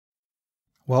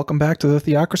Welcome back to the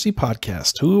Theocracy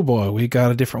podcast. Oh boy, we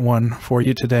got a different one for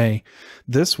you today.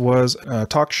 This was a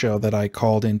talk show that I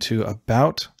called into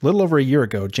about a little over a year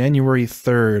ago, January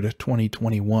 3rd,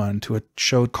 2021, to a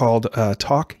show called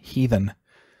Talk Heathen.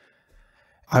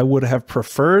 I would have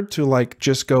preferred to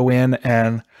just go in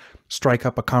and strike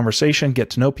up a conversation, get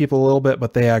to know people a little bit,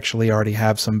 but they actually already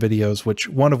have some videos,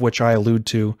 one of which I allude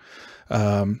to.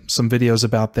 Some videos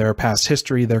about their past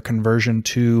history, their conversion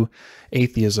to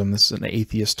atheism. This is an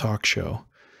atheist talk show.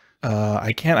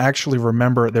 I can't actually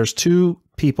remember. There's two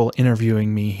people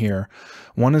interviewing me here.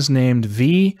 One is named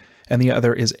V and the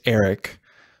other is Eric.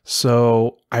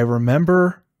 So I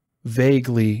remember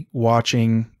vaguely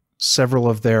watching several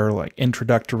of their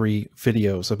introductory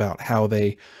videos about how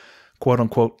they quote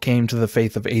unquote came to the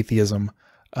faith of atheism.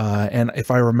 And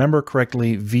if I remember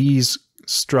correctly, V's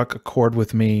struck a chord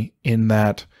with me in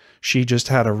that she just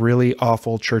had a really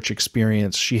awful church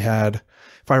experience. She had,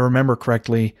 if I remember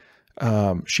correctly,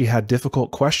 she had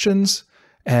difficult questions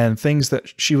and things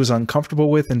that she was uncomfortable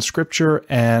with in scripture,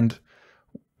 and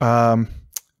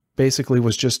basically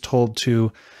was just told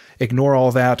to ignore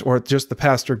all that, or just the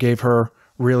pastor gave her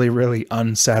really, really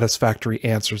unsatisfactory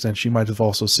answers. And she might have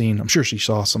also seen, I'm sure she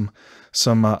saw some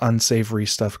unsavory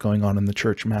stuff going on in the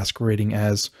church masquerading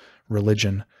as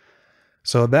religion.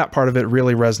 So that part of it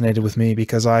really resonated with me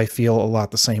because I feel a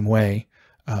lot the same way.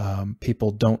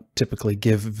 People don't typically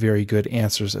give very good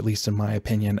answers, at least in my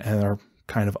opinion, and are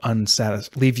kind of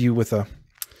leave you with a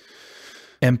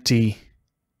empty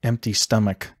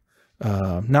stomach.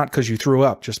 Not because you threw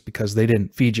up, just because they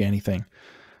didn't feed you anything.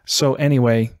 So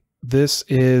anyway, this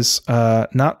is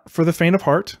not for the faint of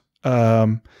heart.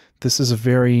 This is a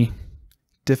very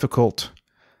difficult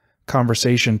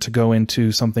conversation to go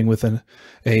into something with a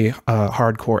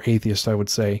hardcore atheist, I would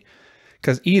say.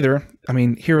 Because here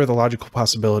are the logical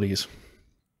possibilities.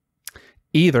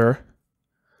 Either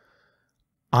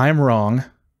I'm wrong,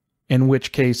 in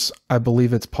which case I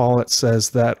believe it's Paul that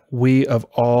says that we of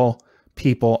all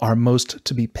people are most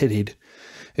to be pitied.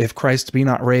 If Christ be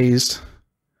not raised,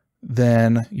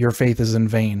 then your faith is in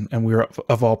vain, and we are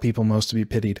of all people most to be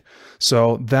pitied.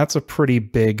 So that's a pretty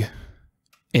big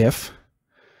if.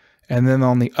 And then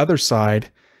on the other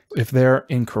side, if they're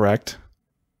incorrect,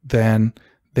 then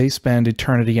they spend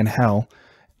eternity in hell.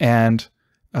 And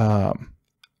on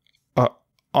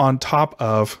top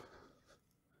of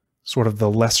sort of the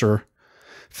lesser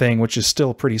thing, which is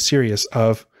still pretty serious,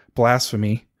 of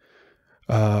blasphemy,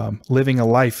 living a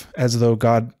life as though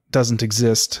God doesn't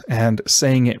exist and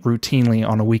saying it routinely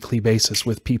on a weekly basis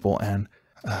with people. And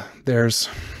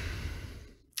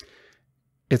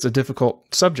it's a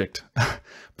difficult subject.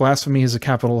 Blasphemy is a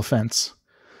capital offense.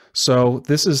 So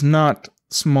this is not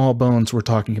small bones we're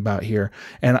talking about here.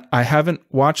 And I haven't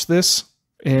watched this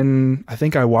I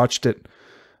think I watched it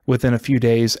within a few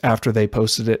days after they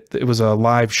posted it. It was a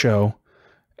live show.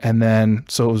 And then,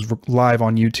 so it was live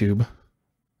on YouTube.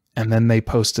 And then they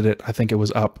posted it. I think it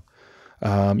was up.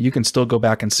 You can still go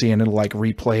back and see, and it'll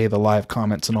replay the live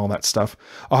comments and all that stuff.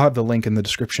 I'll have the link in the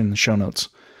description in the show notes.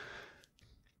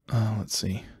 Let's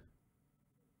see.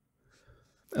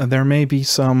 There may be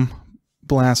some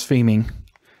blaspheming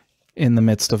in the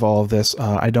midst of all of this.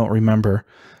 I don't remember.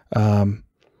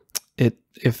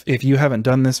 If you haven't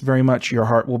done this very much, your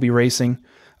heart will be racing.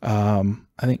 I'm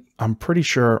pretty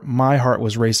sure my heart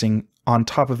was racing on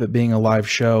top of it being a live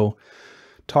show,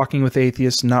 talking with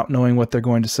atheists, not knowing what they're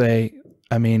going to say.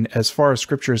 As far as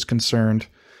scripture is concerned,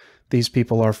 these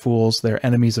people are fools. They're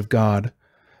enemies of God.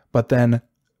 But then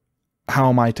how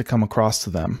am I to come across to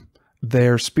them?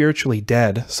 They're spiritually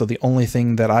dead, so the only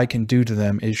thing that I can do to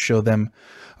them is show them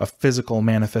a physical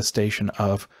manifestation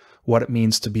of what it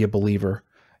means to be a believer,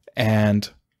 and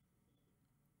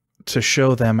to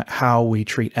show them how we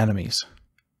treat enemies.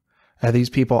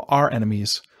 These people are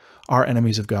enemies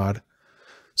of God.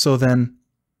 So then,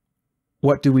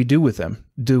 what do we do with them?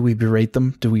 Do we berate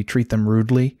them? Do we treat them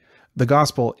rudely? The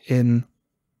gospel, in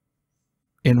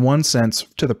one sense,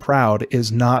 to the proud,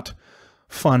 is not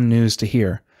fun news to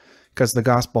hear. Because the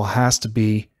gospel has to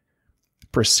be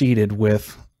preceded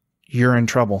with, you're in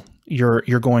trouble, you're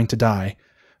going to die.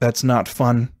 That's not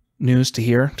fun news to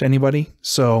hear to anybody.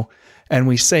 So, and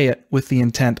we say it with the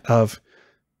intent of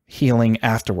healing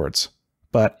afterwards.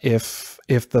 But if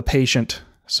the patient,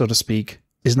 so to speak,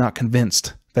 is not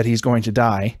convinced that he's going to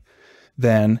die,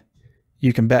 then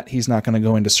you can bet he's not going to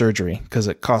go into surgery, because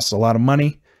it costs a lot of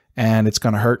money and it's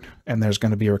going to hurt, and there's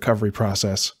going to be a recovery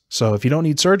process. So if you don't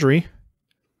need surgery,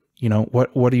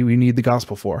 what do you need the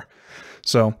gospel for?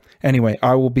 So anyway,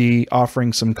 I will be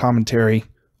offering some commentary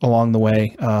along the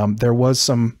way. There was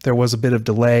a bit of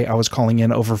delay. I was calling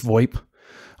in over VoIP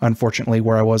unfortunately,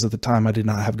 where I was at the time, I did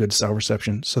not have good cell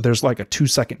reception. So there's like a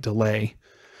 2-second delay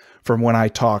from when I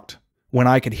talked, when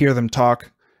I could hear them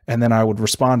talk, and then I would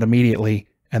respond immediately.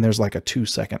 And there's like a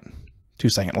 2-second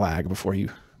lag before you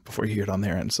hear it on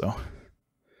their end. So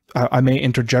I may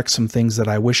interject some things that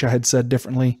I wish I had said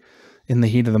differently in the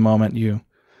heat of the moment.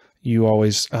 You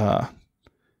always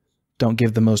don't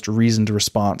give the most reasoned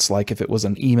response, like if it was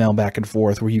an email back and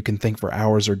forth where you can think for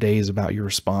hours or days about your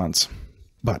response.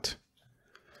 But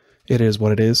it is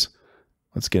what it is.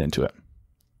 Let's get into it.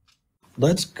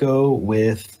 Let's go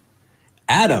with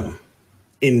Adam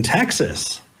in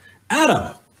Texas.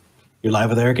 Adam, you're live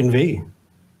with Eric and V.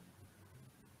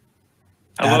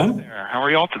 Hello Adam? there. How are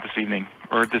y'all this evening?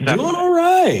 Or this Doing afternoon? all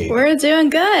right. We're doing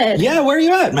good. Yeah, where are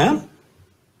you at, man?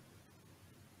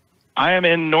 I am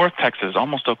in North Texas,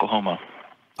 almost Oklahoma.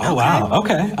 Oh, wow.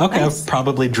 Okay. Nice. I've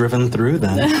probably driven through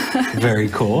then. Very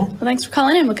cool. Well, thanks for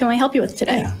calling in. What can I help you with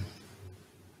today? Yeah.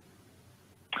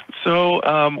 So,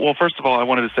 well, first of all, I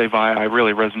wanted to say, Vi, I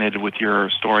really resonated with your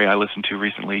story I listened to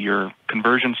recently, your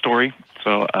conversion story.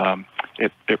 So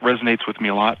it resonates with me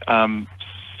a lot.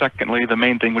 Secondly, the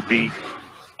main thing would be,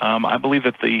 I believe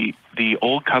that the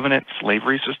old covenant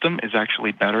slavery system is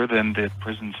actually better than the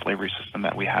prison slavery system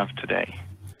that we have today.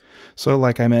 So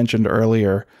like I mentioned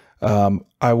earlier,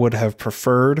 I would have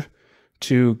preferred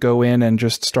to go in and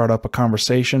just start up a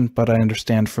conversation, but I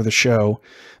understand for the show,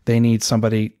 they need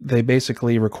somebody, they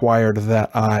basically required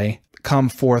that I come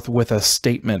forth with a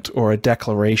statement or a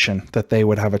declaration that they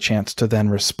would have a chance to then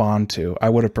respond to. I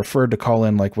would have preferred to call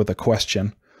in like with a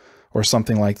question or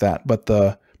something like that, but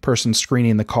the person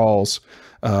screening the calls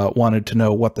wanted to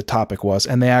know what the topic was,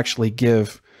 and they actually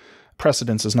give,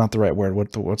 precedence is not the right word,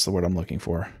 what's the word I'm looking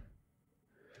for?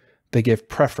 They give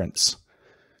preference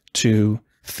to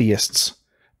theists,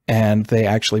 and they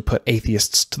actually put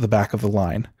atheists to the back of the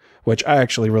line, which I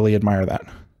actually really admire that.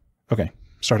 Okay,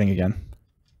 starting again.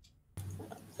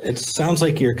 It sounds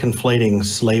like you're conflating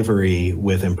slavery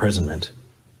with imprisonment.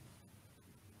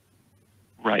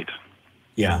 Right.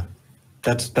 Yeah,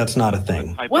 that's not a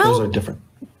thing. Well, those are different.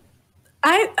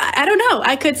 I don't know.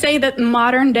 I could say that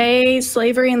modern day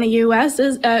slavery in the U.S.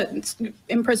 is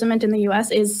imprisonment in the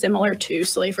U.S. is similar to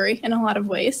slavery in a lot of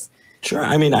ways. Sure.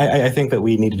 I mean, I think that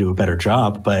we need to do a better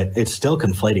job, but it's still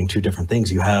conflating two different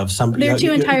things. You have some. They're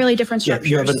two entirely different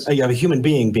structures. You have a human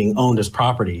being being owned as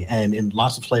property, and in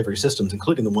lots of slavery systems,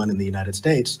 including the one in the United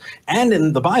States and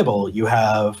in the Bible, you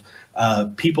have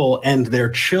people and their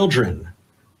children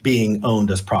being owned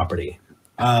as property.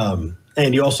 And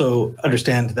you also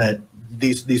understand that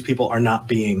these people are not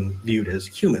being viewed as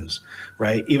humans,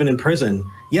 right? Even in prison,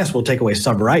 yes, we'll take away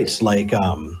some rights like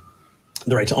the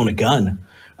right to own a gun,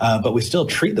 but we still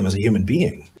treat them as a human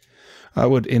being. I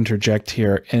would interject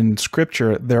here. In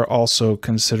scripture, they're also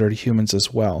considered humans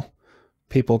as well.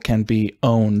 People can be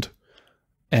owned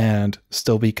and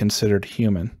still be considered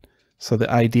human. So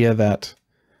the idea that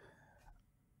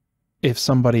if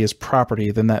somebody is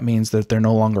property, then that means that they're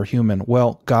no longer human.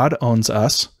 Well, God owns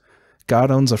us. God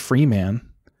owns a free man.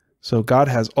 So God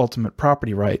has ultimate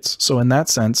property rights. So in that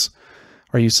sense,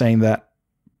 are you saying that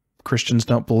Christians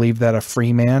don't believe that a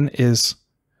free man is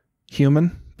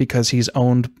human because he's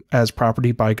owned as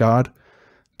property by God?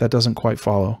 That doesn't quite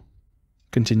follow.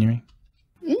 Continuing.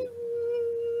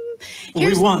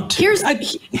 We want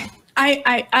to.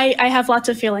 I have lots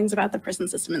of feelings about the prison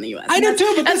system in the U.S. I do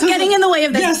too, but that's getting in the way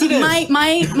of this. Yes, it is.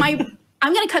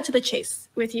 I'm going to cut to the chase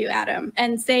with you, Adam,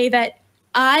 and say that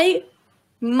I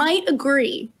might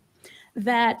agree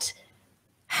that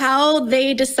how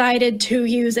they decided to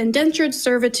use indentured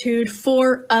servitude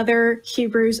for other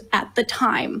Hebrews at the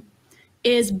time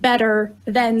is better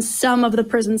than some of the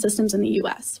prison systems in the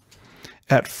U.S.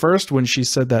 At first, when she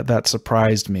said that, that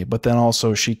surprised me, but then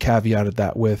also she caveated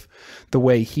that with the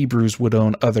way Hebrews would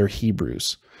own other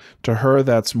Hebrews. To her,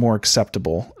 that's more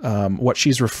acceptable. What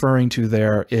she's referring to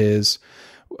there is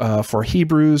for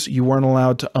Hebrews, you weren't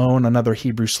allowed to own another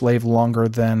Hebrew slave longer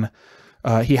than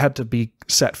he had to be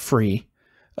set free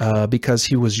because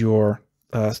he was your,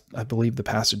 I believe the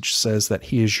passage says that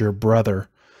he is your brother.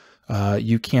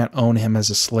 You can't own him as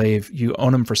a slave. You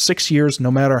own him for 6 years, no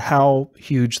matter how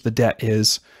huge the debt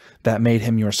is that made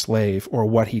him your slave, or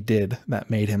what he did that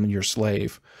made him your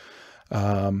slave.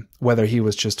 Whether he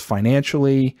was just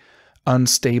financially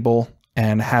unstable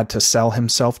and had to sell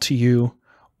himself to you,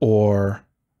 or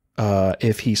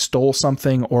if he stole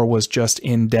something or was just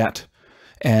in debt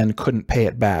and couldn't pay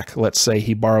it back. Let's say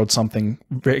he borrowed something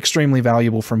extremely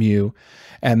valuable from you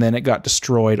and then it got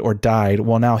destroyed or died.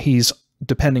 Well, now he's,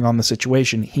 depending on the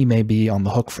situation, he may be on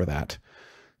the hook for that.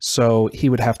 So he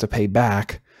would have to pay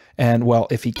back. And well,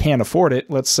 if he can't afford it,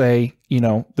 let's say,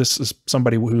 this is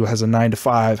somebody who has a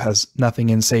 9-to-5, has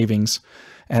nothing in savings,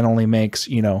 and only makes,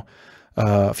 a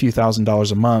few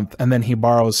 $1,000s a month. And then he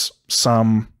borrows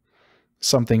something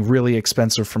really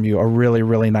expensive from you, a really,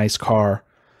 really nice car,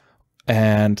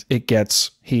 and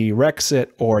he wrecks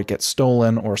it, or it gets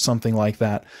stolen or something like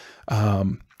that.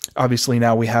 Obviously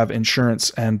now we have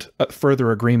insurance and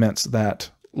further agreements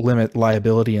that limit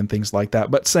liability and things like that.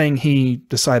 But saying he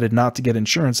decided not to get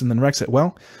insurance and then wrecks it,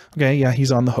 well, okay, yeah,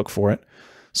 he's on the hook for it.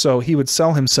 So he would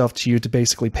sell himself to you to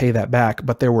basically pay that back.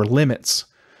 But there were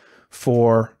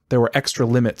extra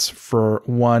limits for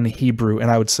one Hebrew.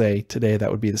 And I would say today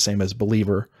that would be the same as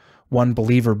believer. One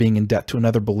believer being in debt to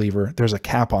another believer. There's a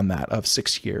cap on that of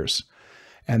 6 years.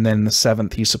 And then the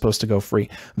 7th, he's supposed to go free.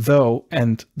 Though,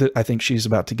 and I think she's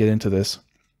about to get into this,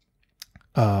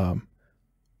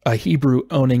 a Hebrew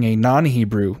owning a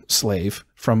non-Hebrew slave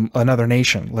from another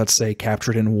nation, let's say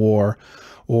captured in war,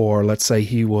 or let's say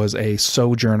he was a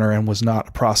sojourner and was not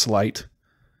a proselyte,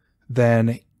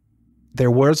 then there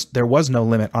was no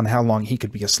limit on how long he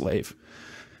could be a slave.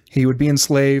 He would be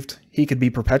enslaved, he could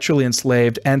be perpetually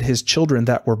enslaved, and his children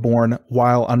that were born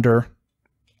while under,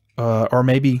 or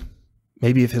maybe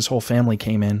if his whole family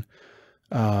came in,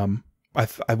 I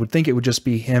would think it would just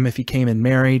be him if he came in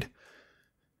married,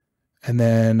 and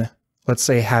then let's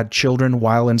say had children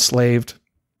while enslaved,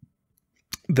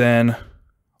 then,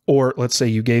 or let's say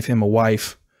you gave him a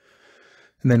wife,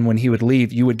 and then when he would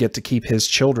leave, you would get to keep his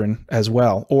children as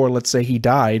well. Or let's say he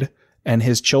died and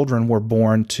his children were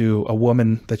born to a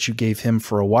woman that you gave him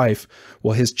for a wife.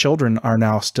 Well, his children are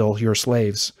now still your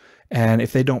slaves. And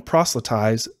if they don't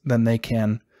proselytize, then they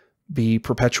can be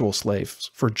perpetual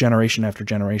slaves for generation after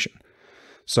generation.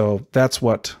 So that's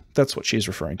what she's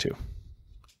referring to.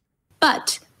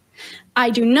 But I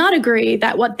do not agree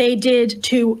that what they did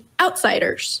to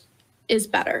outsiders is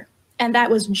better. And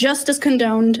that was just as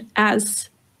condoned as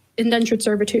indentured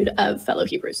servitude of fellow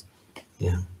Hebrews.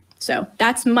 Yeah. So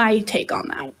that's my take on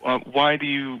that. Why do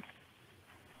you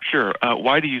say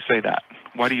that?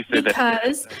 Why do you say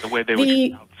that the way they would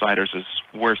treat outsiders is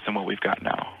worse than what we've got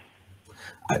now?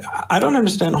 I don't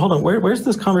understand. Hold on. Where's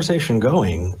this conversation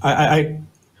going?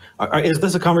 Is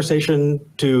this a conversation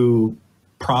to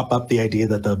prop up the idea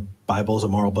that the Bible is a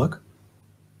moral book?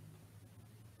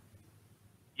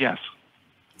 Yes.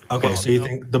 Okay, so you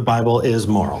think the Bible is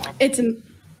moral?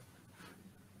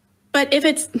 But if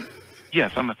it's...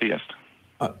 Yes, I'm a theist.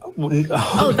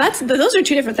 Those are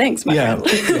two different things, my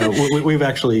friend. We've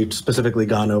actually specifically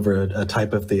gone over a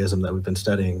type of theism that we've been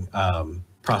studying,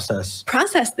 process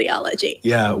theology.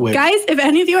 Yeah. Guys, if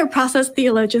any of you are process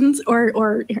theologians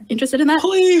or interested in that,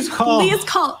 please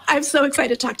call. I'm so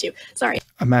excited to talk to you. Sorry.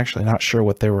 I'm actually not sure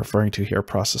what they're referring to here,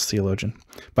 process theologian.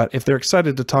 But if they're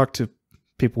excited to talk to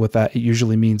people with that, it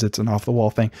usually means it's an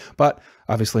off-the-wall thing. But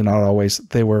obviously not always.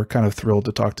 They were kind of thrilled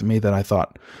to talk to me that I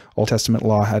thought Old Testament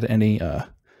law had any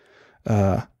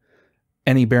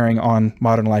bearing on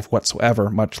modern life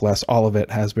whatsoever, much less all of it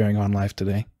has bearing on life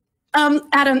today.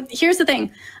 Adam, here's the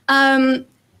thing.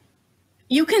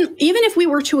 You can, even if we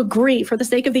were to agree for the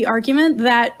sake of the argument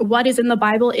that what is in the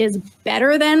Bible is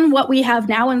better than what we have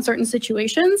now in certain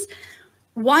situations,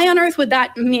 why on earth would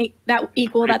that make that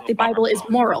equal that the Bible is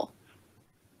moral?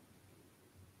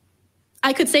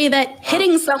 I could say that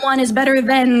hitting someone is better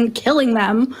than killing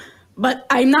them, but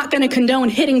I'm not going to condone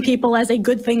hitting people as a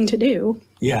good thing to do.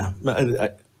 Yeah, I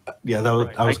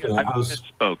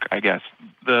misspoke, I guess.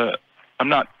 I'm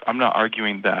not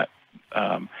arguing that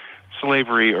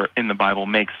slavery or in the Bible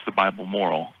makes the Bible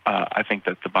moral. I think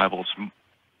that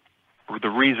the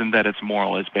reason that it's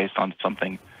moral is based on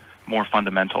something more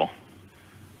fundamental.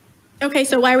 Okay,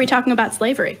 so why are we talking about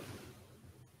slavery?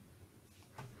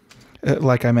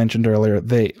 Like I mentioned earlier,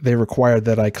 they required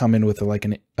that I come in with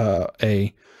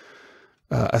a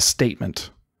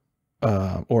statement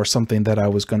or something that I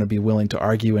was going to be willing to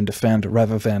argue and defend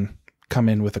rather than come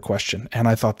in with a question. And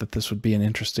I thought that this would be an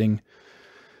interesting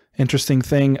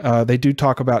thing. They do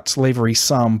talk about slavery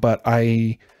some, but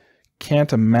I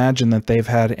can't imagine that they've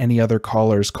had any other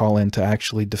callers call in to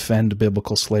actually defend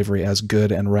biblical slavery as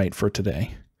good and right for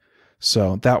today.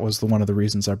 So that was one of the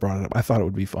reasons I brought it up. I thought it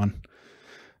would be fun.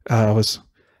 I was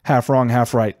half wrong,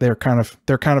 half right. They're kind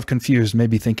of confused,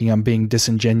 maybe thinking I'm being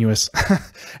disingenuous,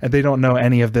 and they don't know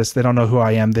any of this. They don't know who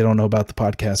I am. They don't know about the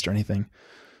podcast or anything.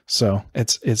 So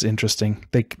it's interesting.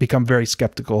 They become very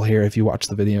skeptical here if you watch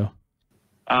the video.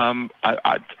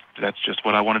 That's just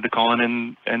what I wanted to call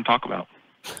in and talk about.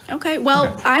 Okay,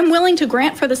 well, I'm willing to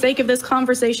grant for the sake of this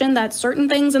conversation that certain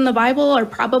things in the Bible are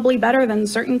probably better than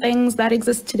certain things that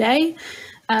exist today.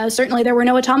 Certainly, there were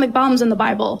no atomic bombs in the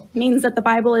Bible. It means that the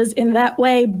Bible is in that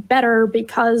way better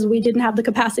because we didn't have the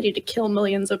capacity to kill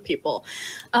millions of people.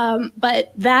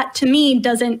 But that, to me,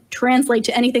 doesn't translate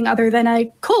to anything other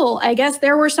than cool, I guess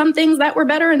there were some things that were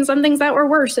better and some things that were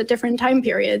worse at different time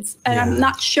periods. And I'm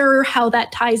not sure how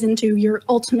that ties into your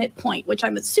ultimate point, which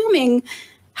I'm assuming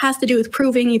has to do with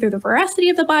proving either the veracity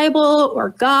of the Bible or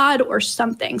God or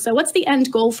something. So what's the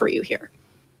end goal for you here?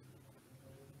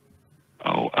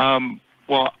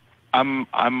 Well,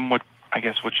 I'm what I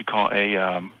guess what you call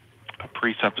a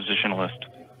presuppositionalist.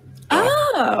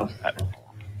 Oh.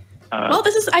 Well,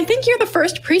 I think you're the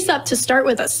first precept to start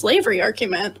with a slavery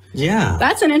argument. Yeah.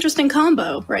 That's an interesting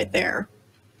combo right there.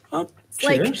 Oh,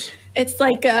 It's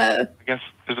like I guess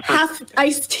there's a half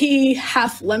iced tea,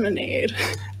 half lemonade.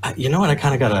 You know what? I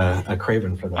kind of got a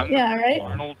craving for that. Yeah, right?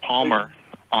 Arnold Palmer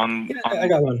on I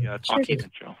got one. the Talk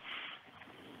Heathen show.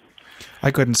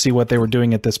 I couldn't see what they were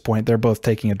doing at this point. They're both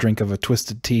taking a drink of a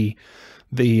twisted tea.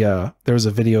 There was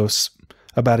a video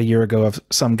about a year ago of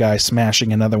some guy smashing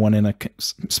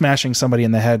somebody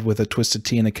in the head with a twisted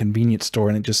tea in a convenience store,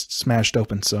 and it just smashed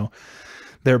open. So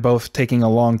they're both taking a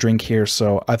long drink here.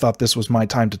 So I thought this was my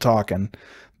time to talk, and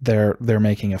they're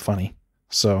making it funny.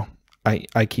 So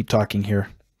I keep talking here.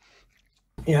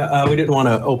 Yeah, we didn't want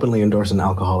to openly endorse an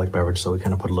alcoholic beverage, so we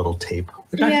kind of put a little tape,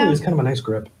 which actually was kind of a nice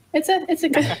grip. It's a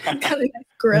good kind of nice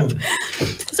grip.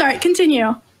 Sorry,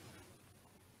 continue.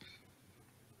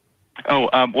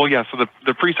 Well, yeah. So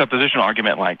the presuppositional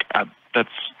argument,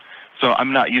 so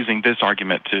I'm not using this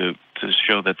argument to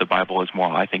show that the Bible is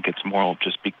moral. I think it's moral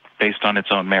just based on its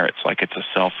own merits. Like it's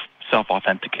a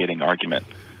self-authenticating argument.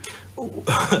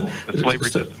 The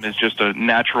slavery system is just a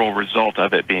natural result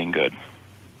of it being good.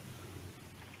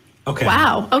 Okay.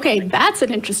 Wow. Okay, that's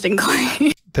an interesting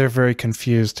claim. They're very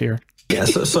confused here. Yeah.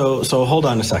 So hold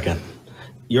on a second.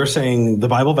 You're saying the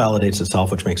Bible validates itself,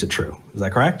 which makes it true. Is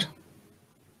that correct?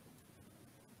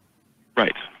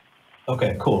 Right.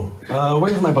 Okay. Cool.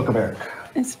 Where's my book of Eric?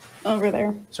 It's over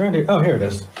there. It's around here. Oh, here it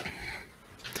is.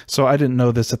 So I didn't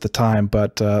know this at the time,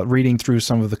 but reading through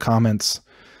some of the comments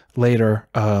later,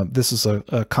 this is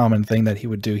a common thing that he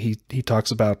would do. He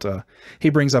talks about, he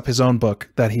brings up his own book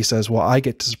that he says, well, I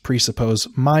get to presuppose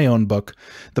my own book,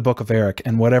 the Book of Eric,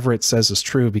 and whatever it says is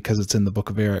true because it's in the Book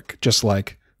of Eric, just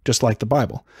like the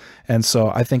Bible. And so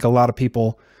I think a lot of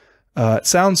people, it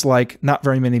sounds like not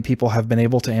very many people have been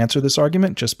able to answer this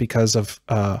argument just because of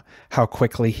how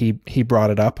quickly he brought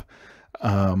it up.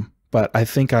 But I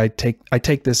think I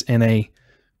take this in a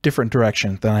different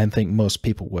direction than I think most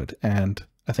people would, and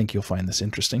I think you'll find this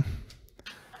interesting.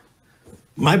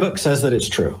 My book says that it's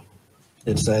true.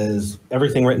 It says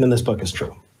everything written in this book is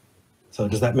true. So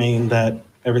does that mean that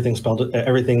everything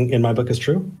in my book is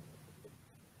true?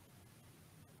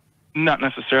 Not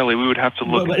necessarily. We would have to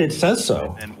look. But it says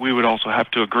so. And we would also have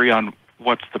to agree on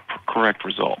what's the correct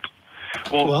result.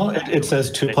 Well, it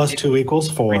says 2 + 2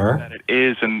 = 4. That it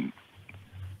is, and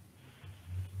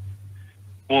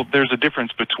well, there's a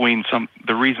difference between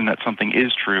the reason that something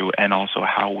is true and also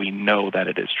how we know that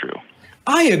it is true.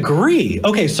 I agree.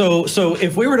 Okay, so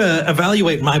if we were to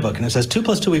evaluate my book and it says 2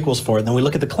 + 2 = 4, and then we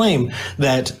look at the claim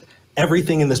that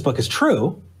everything in this book is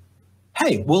true,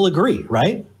 hey, we'll agree,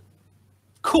 right?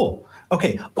 Cool.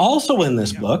 Okay, also in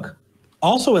this book,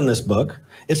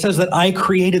 it says that I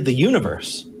created the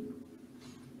universe.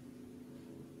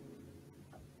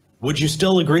 Would you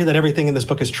still agree that everything in this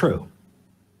book is true?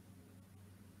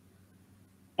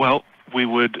 Well, we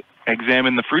would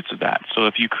examine the fruits of that. So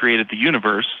if you created the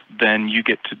universe, then you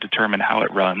get to determine how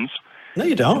it runs. No,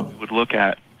 you don't. We would look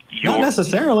at Not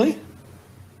necessarily.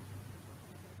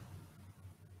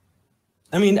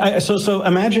 I mean, so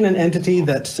imagine an entity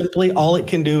that simply all it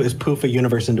can do is poof a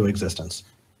universe into existence.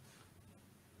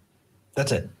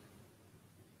 That's it.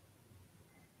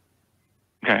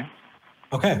 Okay.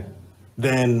 Okay.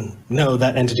 Then no,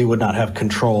 that entity would not have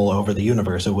control over the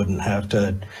universe. It wouldn't have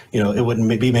to, it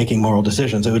wouldn't be making moral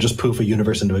decisions. It would just poof a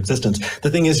universe into existence. The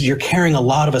thing is, you're carrying a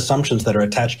lot of assumptions that are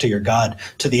attached to your God,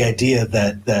 to the idea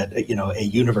that a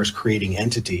universe creating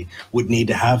entity would need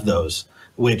to have those,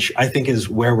 which I think is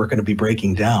where we're going to be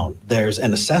breaking down. There's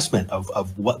an assessment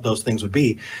of what those things would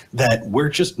be that we're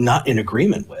just not in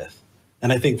agreement with.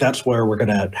 And I think that's where we're going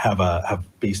to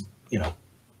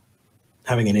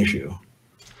having an issue.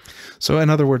 So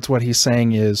in other words, what he's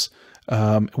saying is,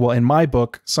 well, in my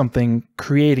book, something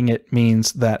creating it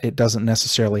means that it doesn't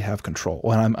necessarily have control.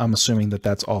 Well, I'm assuming that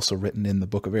that's also written in the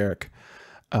Book of Eric.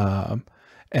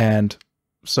 And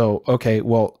so, okay,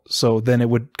 well, so then it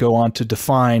would go on to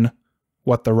define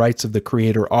what the rights of the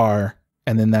creator are.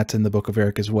 And then that's in the Book of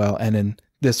Eric as well. And in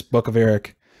this Book of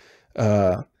Eric,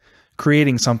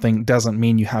 creating something doesn't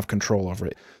mean you have control over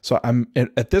it. So I'm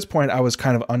at this point, I was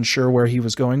kind of unsure where he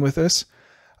was going with this.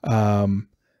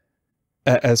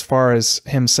 As far as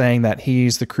him saying that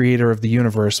he's the creator of the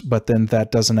universe, but then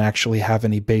that doesn't actually have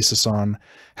any basis on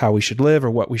how we should live or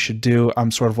what we should do.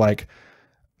 I'm sort of like,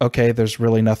 okay, there's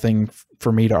really nothing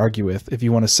for me to argue with. If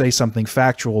you want to say something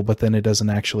factual, but then it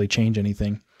doesn't actually change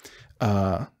anything.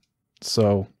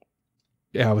 So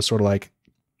yeah, I was sort of like,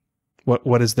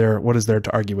 what is there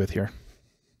to argue with here?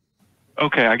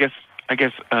 Okay, I guess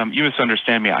you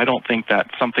misunderstand me. I don't think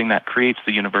that something that creates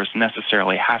the universe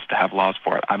necessarily has to have laws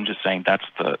for it. I'm just saying that's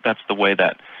the way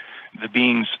that the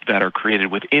beings that are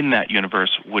created within that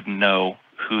universe would know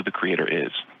who the creator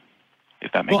is.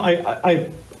 If that makes sense.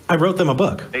 Well, I wrote them a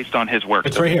book based on his work.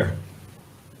 It's right here.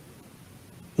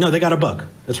 No, they got a book.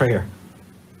 It's right here.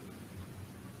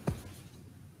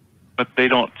 But they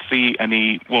don't see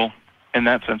any. Well, in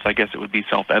that sense, I guess it would be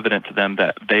self-evident to them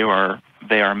that they are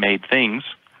made things.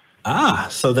 Ah,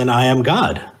 so then I am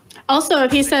God. Also,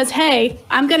 if he says, hey,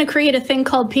 I'm going to create a thing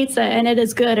called pizza and it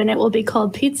is good and it will be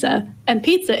called pizza and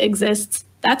pizza exists,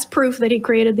 that's proof that he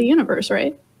created the universe,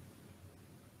 right?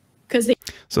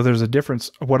 So there's a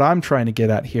difference. What I'm trying to get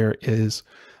at here is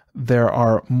there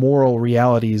are moral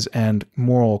realities and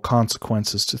moral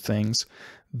consequences to things.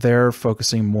 They're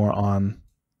focusing more on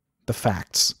the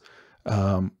facts,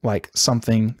 like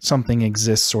something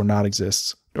exists or not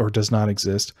exists or does not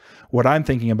exist. What I'm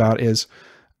thinking about is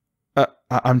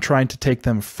I'm trying to take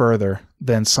them further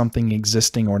than something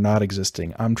existing or not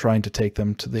existing. I'm trying to take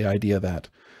them to the idea that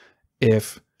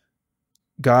if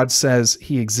God says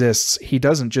he exists, he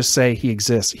doesn't just say he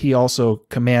exists. He also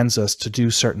commands us to do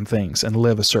certain things and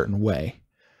live a certain way.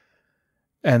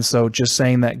 And so just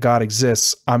saying that God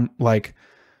exists, I'm like,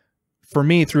 for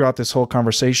me throughout this whole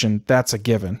conversation, that's a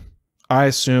given. I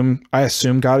assume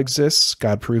God exists.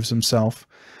 God proves himself.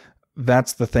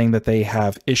 That's the thing that they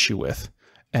have issue with.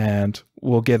 And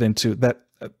we'll get into that.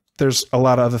 There's a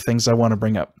lot of other things I want to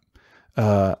bring up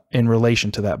in relation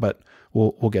to that, but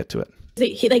we'll get to it.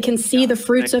 They can see the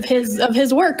fruits of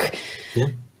his work.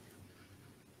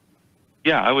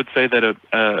 Yeah, I would say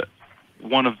that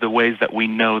one of the ways that we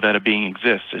know that a being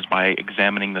exists is by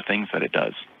examining the things that it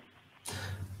does.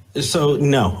 So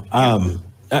no, I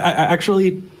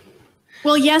actually.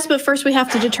 Well, yes, but first we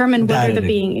have to determine whether the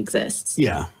being exists.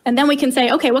 Yeah. And then we can say,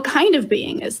 okay, what kind of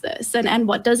being is this? And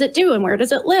what does it do? And where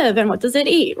does it live? And what does it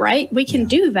eat? Right? We can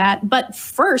do that. But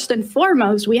first and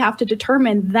foremost, we have to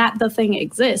determine that the thing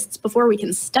exists before we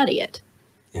can study it.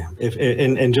 Yeah.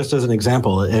 And just as an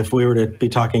example, if we were to be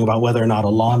talking about whether or not a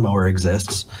lawnmower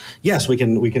exists, yes, we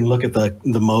can look at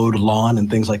the mowed lawn and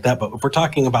things like that. But if we're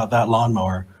talking about that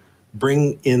lawnmower,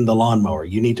 bring in the lawnmower.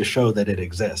 You need to show that it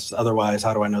exists. Otherwise,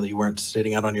 how do I know that you weren't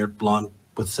sitting out on your lawn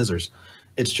with scissors?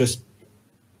 It's just,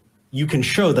 you can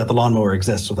show that the lawnmower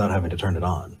exists without having to turn it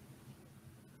on.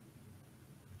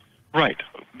 Right.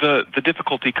 The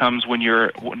difficulty comes when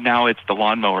now it's the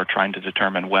lawnmower trying to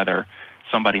determine whether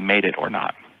somebody made it or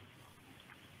not.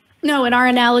 No, in our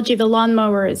analogy, the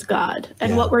lawnmower is God.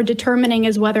 And what we're determining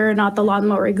is whether or not the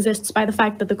lawnmower exists by the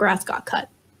fact that the grass got cut.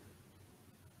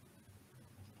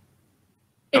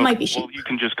 It might be sheep. Well, you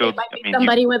can just go. It might be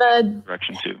somebody with a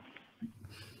direction too.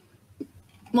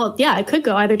 Well, yeah, it could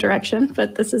go either direction,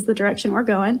 but this is the direction we're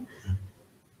going.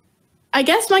 I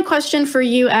guess my question for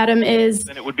you, Adam, is...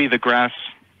 Then it would be the grass.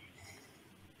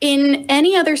 In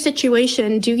any other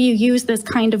situation, do you use this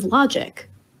kind of logic?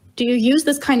 Do you use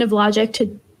this kind of logic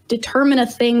to determine a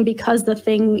thing because the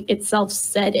thing itself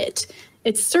said it?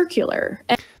 It's circular.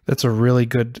 That's a really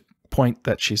good point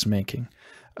that she's making.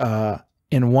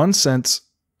 In one sense,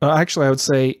 actually, I would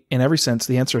say in every sense,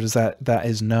 the answer is that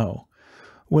is no.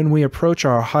 When we approach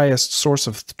our highest source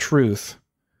of truth,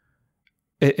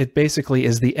 it basically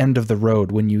is the end of the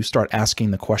road when you start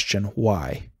asking the question,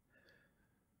 why?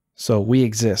 So we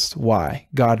exist. Why?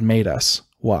 God made us.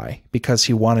 Why? Because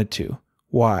he wanted to.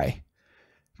 Why?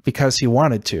 Because he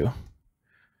wanted to.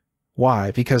 Why?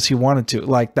 Because he wanted to.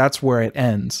 Like, that's where it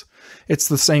ends. It's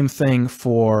the same thing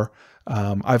for...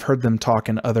 I've heard them talk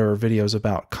in other videos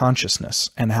about consciousness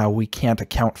and how we can't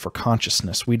account for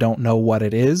consciousness. We don't know what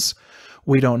it is.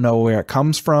 We don't know where it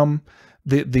comes from.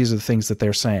 These are the things that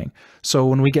they're saying. So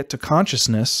when we get to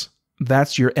consciousness,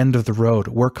 that's your end of the road.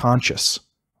 We're conscious.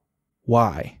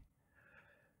 Why?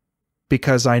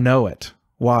 Because I know it.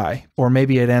 Why? Or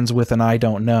maybe it ends with an I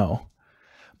don't know.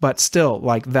 But still,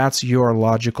 like, that's your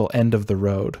logical end of the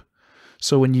road.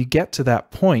 So when you get to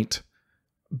that point,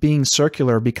 being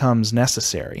circular becomes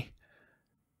necessary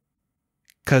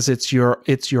because it's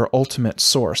your ultimate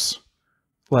source.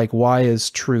 Like, why is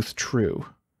truth true?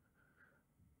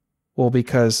 Well,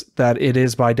 because that it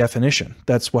is by definition.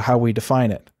 That's how we define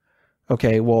it.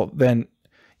 Okay, well, then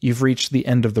you've reached the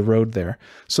end of the road there.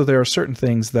 So there are certain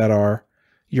things that are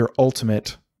your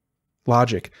ultimate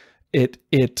logic. It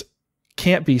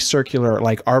can't be circular,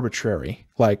 like arbitrary.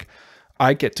 Like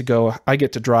I get to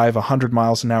drive 100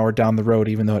 miles an hour down the road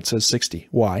even though it says 60.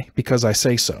 Why? Because I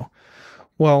say so.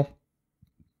 Well,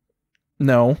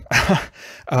 no.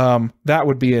 That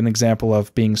would be an example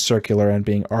of being circular and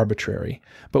being arbitrary.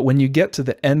 But when you get to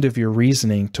the end of your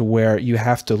reasoning to where you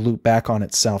have to loop back on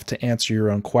itself to answer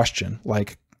your own question,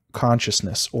 like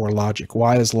consciousness or logic.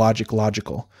 Why is logic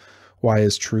logical? Why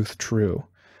is truth true?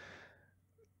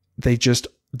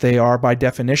 They are by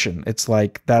definition. It's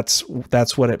like that's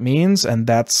what it means, and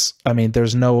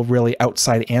there's no really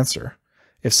outside answer.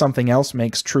 If something else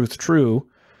makes truth true,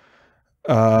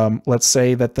 let's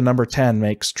say that the number 10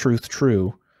 makes truth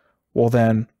true, well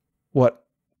then what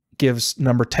gives the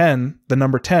number 10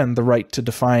 the right to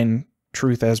define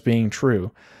truth as being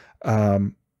true?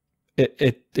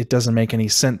 It doesn't make any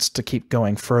sense to keep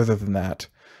going further than that.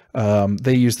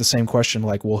 They use the same question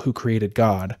like, well, who created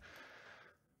God?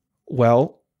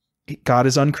 Well, God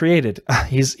is uncreated.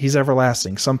 He's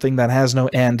everlasting. Something that has no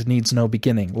end needs no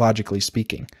beginning, logically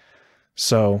speaking.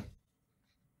 So,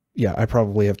 yeah, I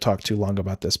probably have talked too long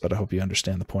about this, but I hope you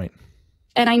understand the point.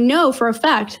 And I know for a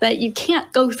fact that you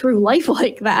can't go through life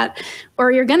like that,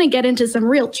 or you're going to get into some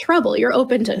real trouble. You're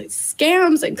open to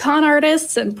scams and con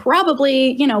artists and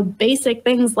probably, basic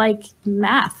things like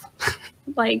math.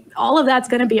 Like all of that's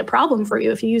going to be a problem for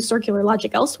you if you use circular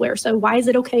logic elsewhere. So why is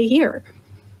it okay here?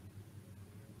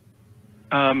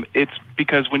 It's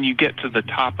because when you get to the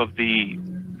top of the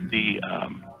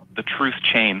truth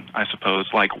chain, I suppose,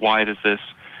 like why does this,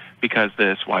 because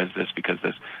this, why is this, because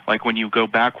this, like when you go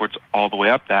backwards all the way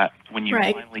up that, when you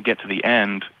finally get to the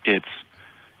end,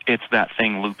 it's that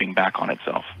thing looping back on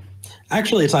itself.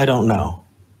 Actually, it's I don't know.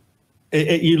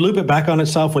 You loop it back on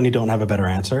itself when you don't have a better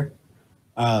answer.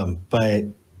 But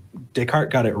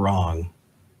Descartes got it wrong.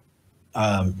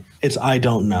 It's I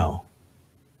don't know.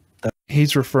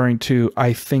 He's referring to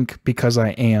I think because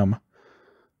I am.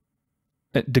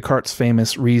 Descartes'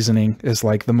 famous reasoning is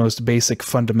like the most basic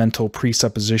fundamental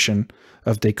presupposition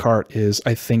of Descartes is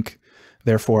I think,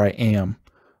 therefore I am.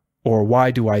 Or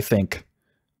why do I think?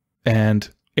 And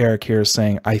Eric here is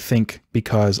saying I think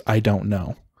because I don't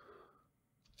know.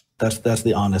 That's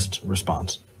the honest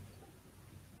response.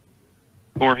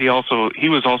 Or he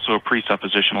was also a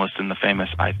presuppositionalist in the famous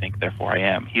I think, therefore I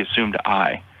am. He assumed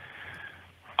I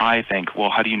think.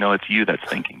 Well, how do you know it's you that's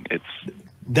thinking?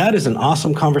 That is an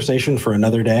awesome conversation for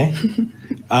another day.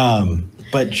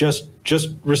 But just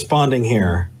responding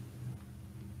here,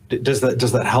 does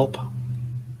that help?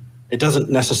 It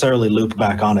doesn't necessarily loop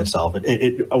back on itself.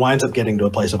 It winds up getting to a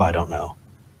place of I don't know.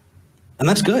 And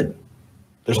that's good.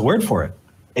 There's a word for it.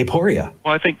 Aporia.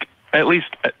 Well, I think at least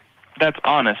that's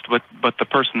honest, but the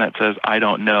person that says I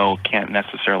don't know can't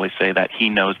necessarily say that he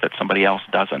knows that somebody else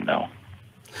doesn't know.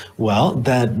 Well,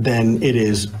 then it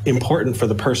is important for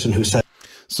the person who said.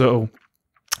 So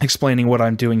explaining what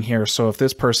I'm doing here. So if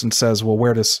this person says, well,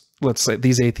 let's say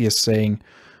these atheists saying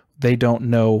they don't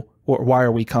know, why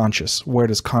are we conscious? Where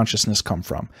does consciousness come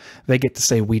from? They get to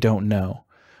say, we don't know.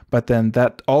 But then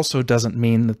that also doesn't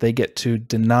mean that they get to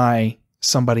deny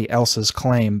somebody else's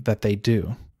claim that they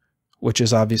do, which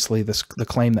is obviously the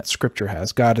claim that Scripture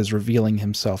has. God is revealing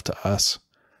himself to us.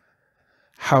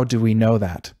 How do we know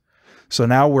that? So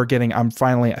now I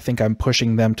think I'm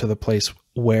pushing them to the place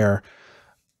where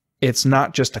it's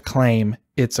not just a claim,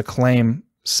 it's a claim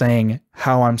saying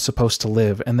how I'm supposed to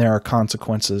live, and there are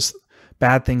consequences.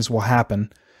 Bad things will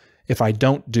happen if I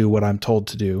don't do what I'm told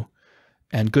to do,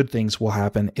 and good things will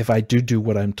happen if I do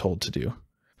what I'm told to do.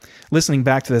 Listening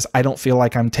back to this, I don't feel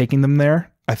like I'm taking them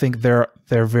there. I think they're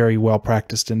very well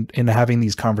practiced in having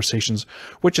these conversations,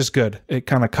 which is good. It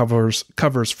kind of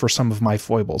covers for some of my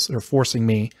foibles. They're forcing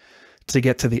me to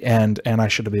get to the end, and I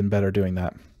should have been better doing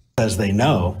that. As they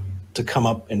know, to come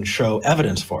up and show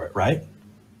evidence for it, right?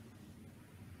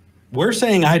 We're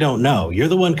saying I don't know. You're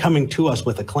the one coming to us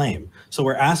with a claim. So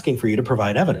we're asking for you to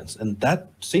provide evidence, and that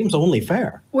seems only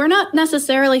fair. We're not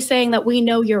necessarily saying that we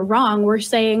know you're wrong. We're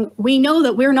saying we know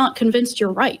that we're not convinced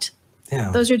you're right.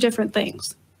 Yeah. Those are different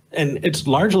things. And it's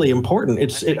largely important.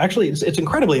 It's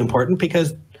incredibly important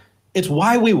because it's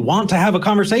why we want to have a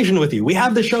conversation with you. We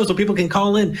have the show so people can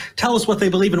call in, tell us what they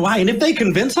believe and why. And if they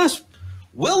convince us,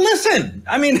 we'll listen.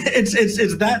 I mean, it's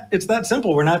that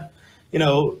simple. We're not,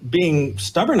 being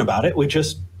stubborn about it. We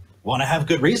just want to have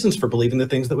good reasons for believing the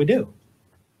things that we do.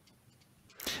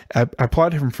 I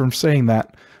applaud him for saying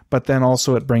that, but then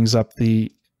also it brings up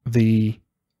the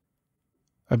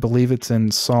I believe it's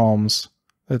in Psalms.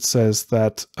 It says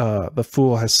that the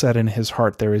fool has said in his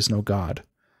heart there is no God.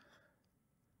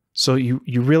 So you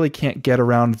really can't get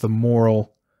around the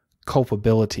moral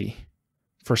culpability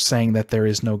for saying that there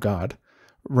is no God.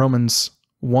 Romans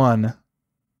 1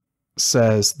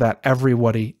 says that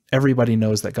everybody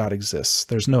knows that God exists.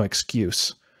 There's no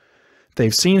excuse.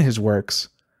 They've seen his works,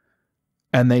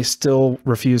 and they still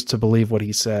refuse to believe what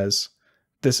he says.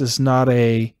 This is not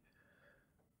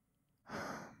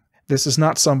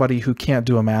somebody who can't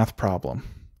do a math problem.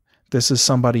 This is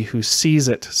somebody who sees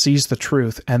the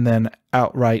truth, and then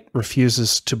outright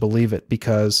refuses to believe it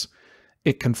because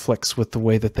it conflicts with the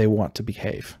way that they want to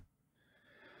behave.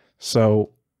 So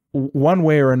one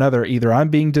way or another, either I'm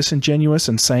being disingenuous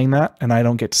and saying that and I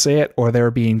don't get to say it, or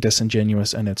they're being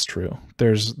disingenuous and it's true.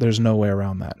 There's no way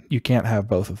around that. You can't have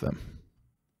both of them.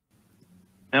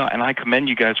 No, and I commend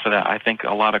you guys for that. I think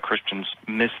a lot of Christians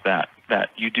miss that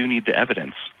you do need the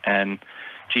evidence. And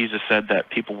Jesus said that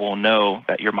people will know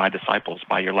that you're my disciples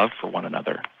by your love for one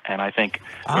another. And I think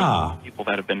there's people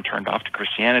that have been turned off to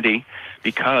Christianity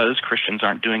because Christians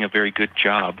aren't doing a very good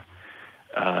job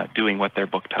doing what their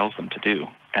book tells them to do.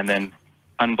 And then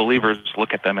unbelievers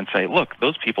look at them and say, look,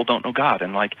 those people don't know God.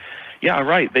 And like, yeah,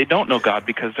 right, they don't know God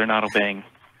because they're not obeying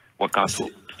what God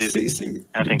told them to do.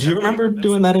 Do you remember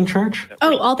doing that in church?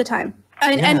 Oh, all the time.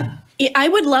 And I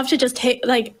would love to just take,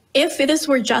 like, if this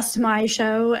were just my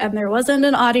show and there wasn't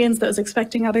an audience that was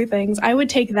expecting other things, I would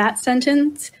take that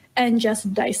sentence and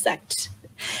just dissect.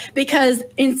 Because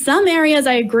in some areas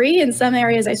I agree, in some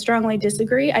areas I strongly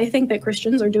disagree. I think that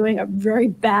Christians are doing a very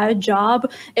bad job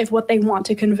if what they want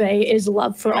to convey is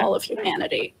love for all of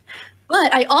humanity.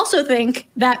 But I also think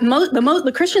that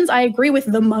the Christians I agree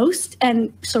with the most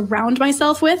and surround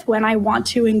myself with when I want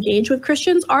to engage with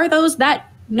Christians are those that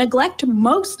neglect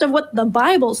most of what the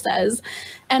Bible says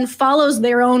and follows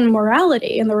their own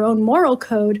morality and their own moral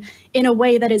code in a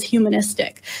way that is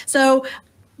humanistic. So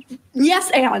yes,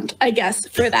 and I guess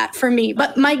for me.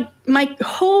 But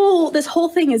this whole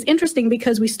thing is interesting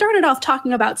because we started off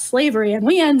talking about slavery and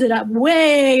we ended up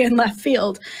way in left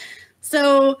field.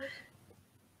 So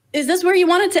is this where you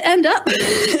wanted to end up?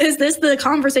 Is this the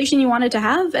conversation you wanted to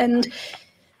have? And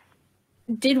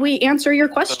did we answer your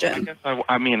question?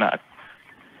 I mean,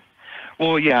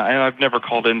 well, yeah, and I've never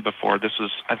called in before.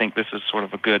 I think this is sort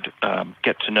of a good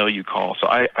get to know you call. So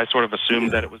I sort of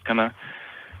assumed that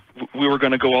we were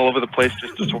going to go all over the place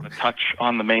just to sort of touch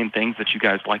on the main things that you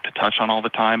guys like to touch on all the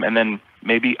time. And then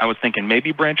I was thinking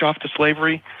maybe branch off to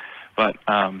slavery, but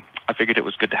I figured it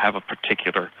was good to have a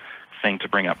particular thing to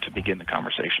bring up to begin the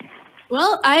conversation.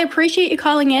 Well, I appreciate you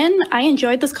calling in. I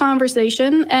enjoyed this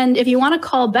conversation. And if you want to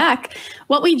call back,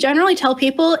 what we generally tell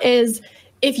people is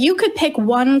if you could pick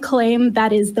one claim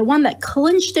that is the one that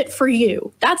clinched it for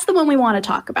you, that's the one we want to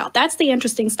talk about. That's the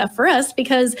interesting stuff for us,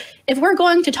 because if we're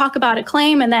going to talk about a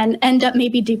claim and then end up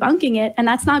maybe debunking it, and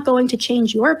that's not going to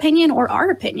change your opinion or our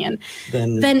opinion,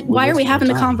 then why are we having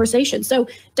the conversation? So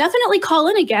definitely call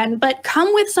in again, but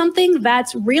come with something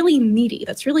that's really meaty,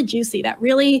 that's really juicy, that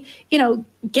really,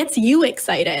 gets you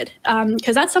excited,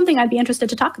 because that's something I'd be interested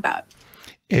to talk about.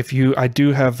 I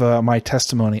do have my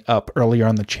testimony up earlier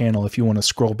on the channel. If you want to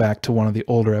scroll back to one of the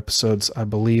older episodes, I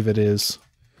believe it is.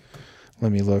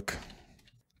 Let me look.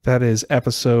 That is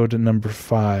episode number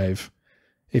 5.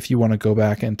 If you want to go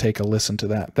back and take a listen to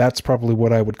that, that's probably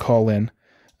what I would call in,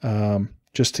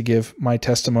 just to give my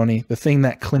testimony. The thing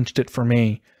that clinched it for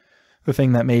me, the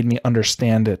thing that made me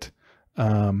understand it.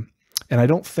 And I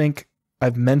don't think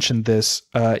I've mentioned this,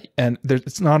 and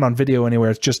it's not on video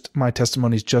anywhere. It's just my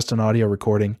testimony is just an audio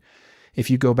recording. If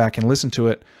you go back and listen to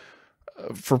it,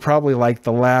 for probably like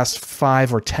the last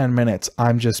 5 or 10 minutes,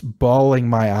 I'm just bawling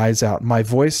my eyes out. My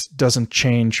voice doesn't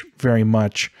change very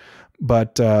much,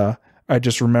 but I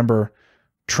just remember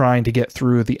trying to get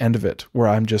through the end of it where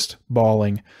I'm just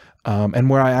bawling, and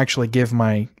where I actually give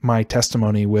my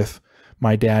testimony with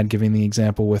my dad giving the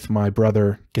example with my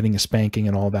brother getting a spanking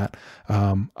and all that.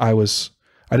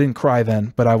 I didn't cry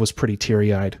then, but I was pretty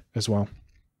teary-eyed as well.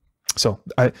 So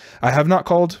I have not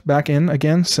called back in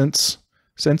again since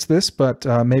this, but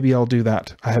maybe I'll do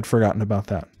that. I had forgotten about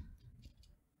that.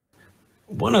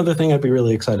 One other thing I'd be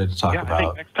really excited to talk about. I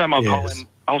think next time I'll call in,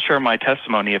 I'll share my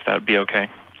testimony if that would be okay.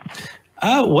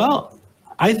 Well,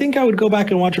 I think I would go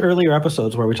back and watch earlier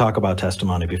episodes where we talk about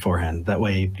testimony beforehand. That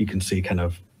way you can see kind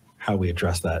of how we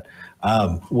address that.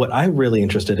 What I'm really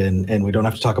interested in, and we don't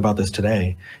have to talk about this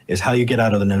today, is how you get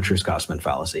out of the no true Scotsman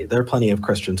fallacy. There are plenty of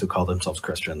Christians who call themselves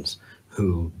Christians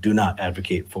who do not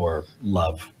advocate for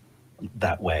love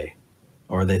that way,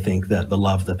 or they think that the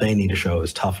love that they need to show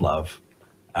is tough love.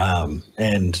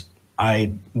 And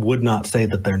I would not say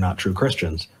that they're not true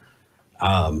Christians.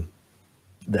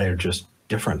 They're just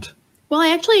different. Well, I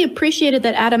actually appreciated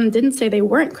that Adam didn't say they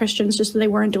weren't Christians, just that they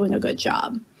weren't doing a good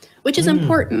job, which is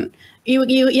important.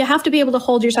 You have to be able to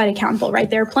hold your side accountable, right?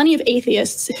 There are plenty of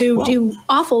atheists who do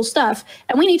awful stuff,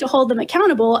 and we need to hold them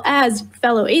accountable as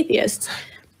fellow atheists,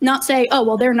 not say, oh,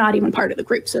 well, they're not even part of the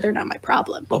group, so they're not my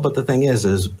problem. Well, but the thing is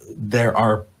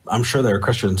I'm sure there are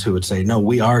Christians who would say, no,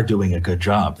 we are doing a good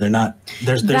job. They're not,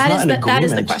 there's not an agreement. That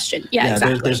is the question. Yeah,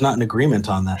 exactly. There's not an agreement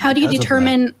on that. How do you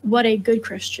determine what a good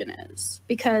Christian is?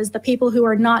 Because the people who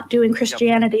are not doing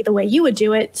Christianity the way you would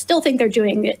do it still think they're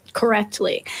doing it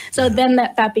correctly. So then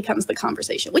that becomes the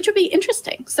conversation, which would be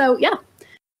interesting. So yeah.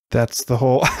 That's the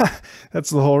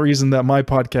whole reason that my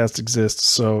podcast exists.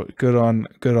 So good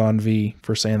on V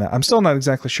for saying that. I'm still not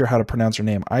exactly sure how to pronounce her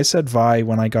name. I said Vi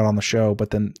when I got on the show, but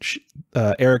then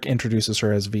Eric introduces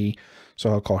her as V,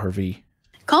 so I'll call her V.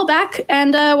 Call back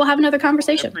and we'll have another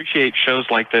conversation. I appreciate shows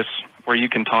like this where you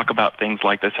can talk about things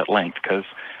like this at length, because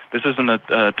this isn't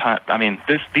a time. I mean,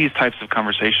 these types of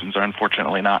conversations are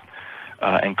unfortunately not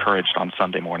encouraged on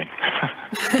Sunday morning.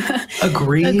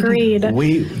 Agreed.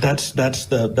 That's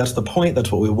the point.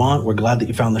 That's what we want. We're glad that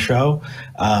you found the show,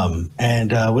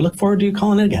 and we look forward to you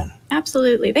calling it again.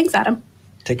 Absolutely. Thanks, Adam.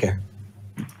 Take care.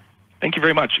 Thank you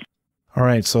very much. All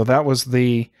right, so that was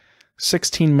the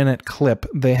 16-minute clip.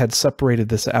 They had separated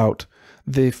this out.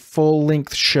 The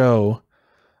full-length show,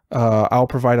 I'll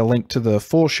provide a link to the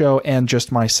full show and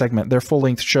just my segment. Their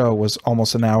full-length show was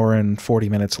almost an hour and 40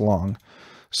 minutes long.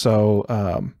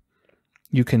 So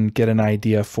you can get an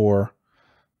idea for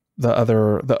the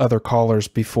other callers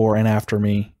before and after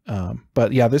me.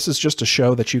 But yeah, this is just a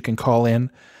show that you can call in.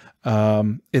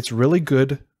 It's really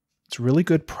good. It's really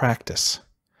good practice.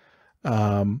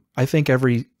 I think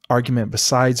every argument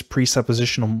besides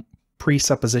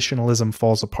presuppositionalism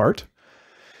falls apart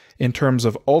in terms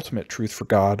of ultimate truth for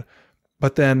God.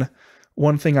 But then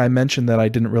one thing I mentioned that I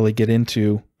didn't really get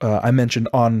into, I mentioned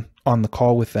on the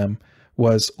call with them,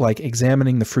 was like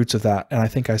examining the fruits of that. And I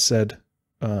think I said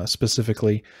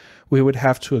specifically, we would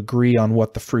have to agree on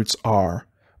what the fruits are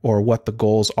or what the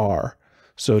goals are.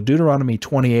 So Deuteronomy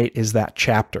 28 is that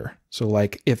chapter. So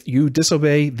like, if you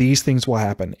disobey, these things will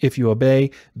happen. If you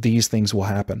obey, these things will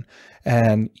happen.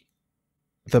 And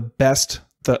the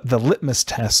litmus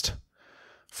test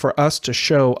for us to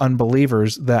show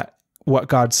unbelievers that what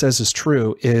God says is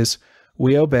true is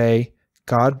we obey,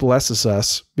 God blesses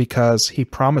us because he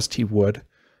promised he would.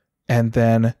 And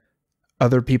then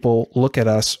other people look at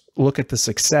us, look at the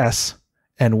success,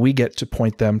 and we get to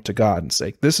point them to God and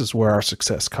say, this is where our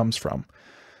success comes from.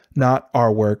 Not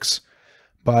our works,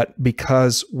 but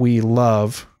because we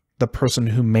love the person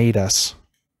who made us.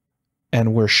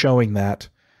 And we're showing that,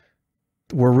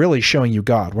 we're really showing you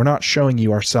God. We're not showing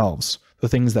you ourselves, the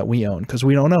things that we own, because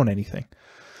we don't own anything.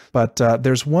 But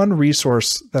there's one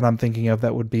resource that I'm thinking of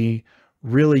that would be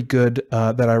really good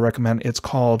that I recommend. It's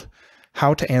called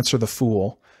How to Answer the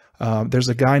Fool. There's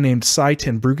a guy named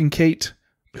Seitin Bruggencate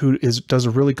who does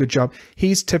a really good job.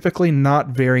 He's typically not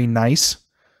very nice,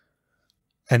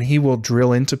 and he will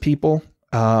drill into people,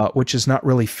 which is not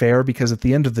really fair, because at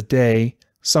the end of the day,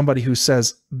 somebody who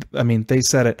says, I mean, they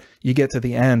said it, you get to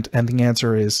the end and the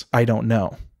answer is, I don't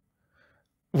know.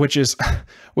 Which is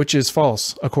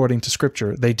false according to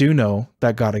Scripture. They do know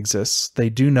that God exists. They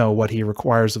do know what he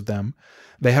requires of them.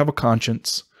 They have a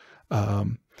conscience.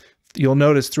 You'll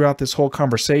notice throughout this whole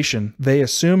conversation, they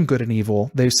assume good and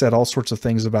evil. They've said all sorts of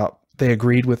things about, they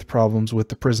agreed with problems with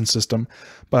the prison system,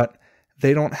 but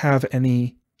they don't have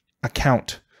any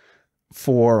account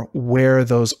for where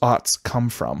those oughts come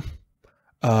from.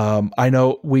 I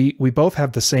know we both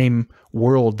have the same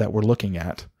world that we're looking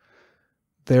at.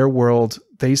 Their world,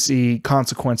 they see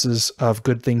consequences of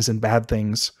good things and bad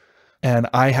things. And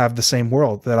I have the same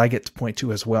world that I get to point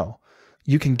to as well.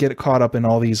 You can get caught up in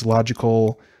all these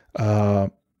logical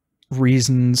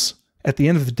reasons. At the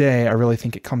end of the day, I really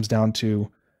think it comes down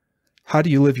to, how do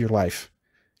you live your life?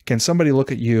 Can somebody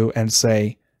look at you and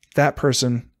say, that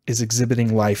person is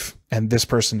exhibiting life and this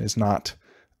person is not?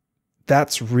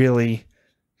 That's really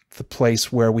the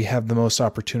place where we have the most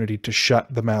opportunity to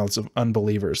shut the mouths of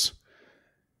unbelievers.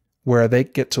 Where they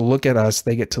get to look at us,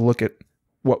 they get to look at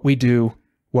what we do,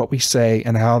 what we say,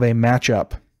 and how they match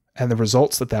up, and the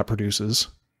results that produces.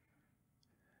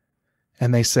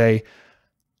 And they say,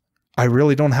 I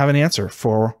really don't have an answer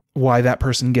for why that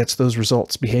person gets those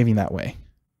results behaving that way.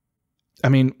 I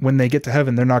mean, when they get to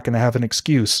heaven, they're not going to have an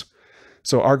excuse.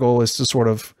 So our goal is to sort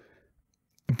of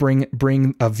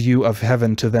bring a view of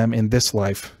heaven to them in this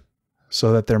life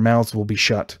so that their mouths will be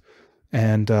shut.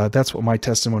 And that's what my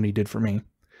testimony did for me.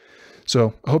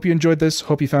 So I hope you enjoyed this.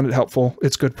 Hope you found it helpful.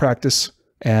 It's good practice.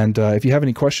 And if you have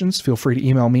any questions, feel free to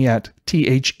email me at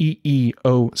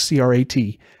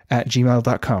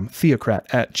theeocrat@gmail.com,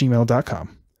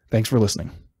 theocrat@gmail.com. Thanks for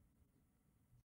listening.